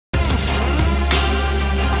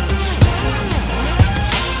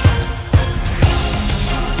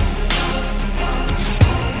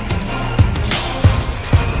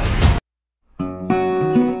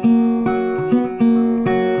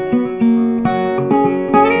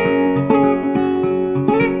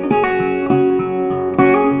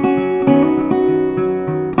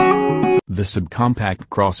The subcompact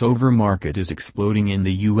crossover market is exploding in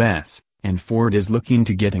the US, and Ford is looking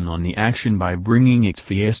to get in on the action by bringing its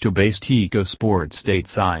Fiesta-based EcoSport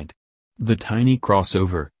stateside. The tiny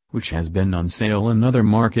crossover, which has been on sale in other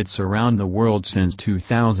markets around the world since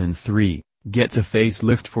 2003, gets a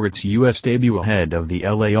facelift for its US debut ahead of the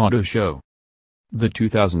LA Auto Show. The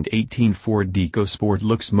 2018 Ford EcoSport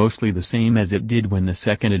looks mostly the same as it did when the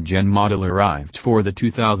second-gen model arrived for the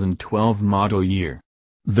 2012 model year.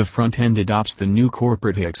 The front end adopts the new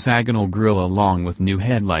corporate hexagonal grille along with new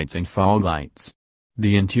headlights and foglights.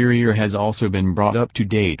 The interior has also been brought up to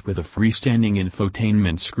date with a freestanding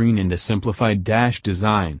infotainment screen and a simplified dash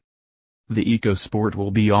design. The EcoSport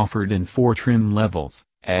will be offered in 4 trim levels: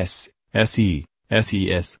 S, SE,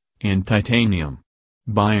 SES, and Titanium.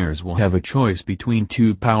 Buyers will have a choice between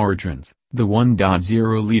 2 powertrains, the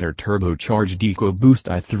 1.0-liter turbocharged EcoBoost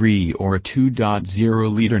i3 or a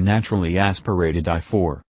 2.0-liter naturally aspirated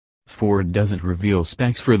i4. Ford doesn't reveal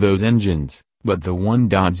specs for those engines, but the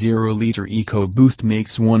 1.0-liter EcoBoost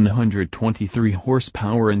makes 123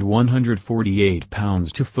 horsepower and 148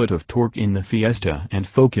 pounds-to-foot of torque in the Fiesta and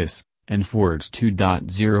Focus, and Ford's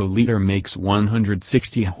 2.0-liter makes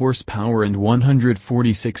 160 horsepower and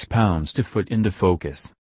 146 pounds-to-foot in the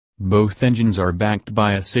Focus. Both engines are backed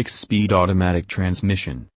by a 6-speed automatic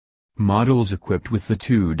transmission. Models equipped with the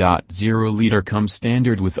 2.0-liter come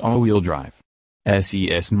standard with all-wheel drive.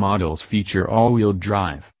 SES models feature all-wheel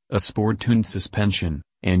drive, a sport-tuned suspension,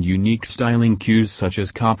 and unique styling cues such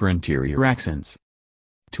as copper interior accents.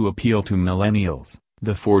 To appeal to millennials,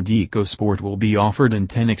 the Ford EcoSport will be offered in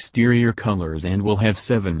 10 exterior colors and will have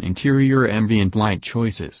 7 interior ambient light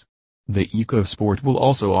choices. The EcoSport will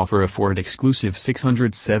also offer a Ford-exclusive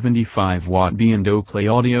 675-watt B&O Play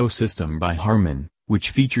audio system by Harman, which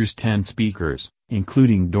features 10 speakers,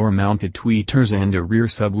 including door-mounted tweeters and a rear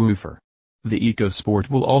subwoofer. The EcoSport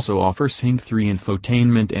will also offer Sync 3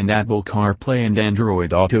 infotainment and Apple CarPlay and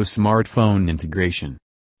Android Auto smartphone integration.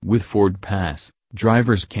 With Ford Pass,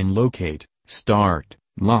 drivers can locate, start,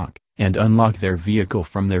 lock, and unlock their vehicle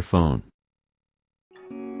from their phone.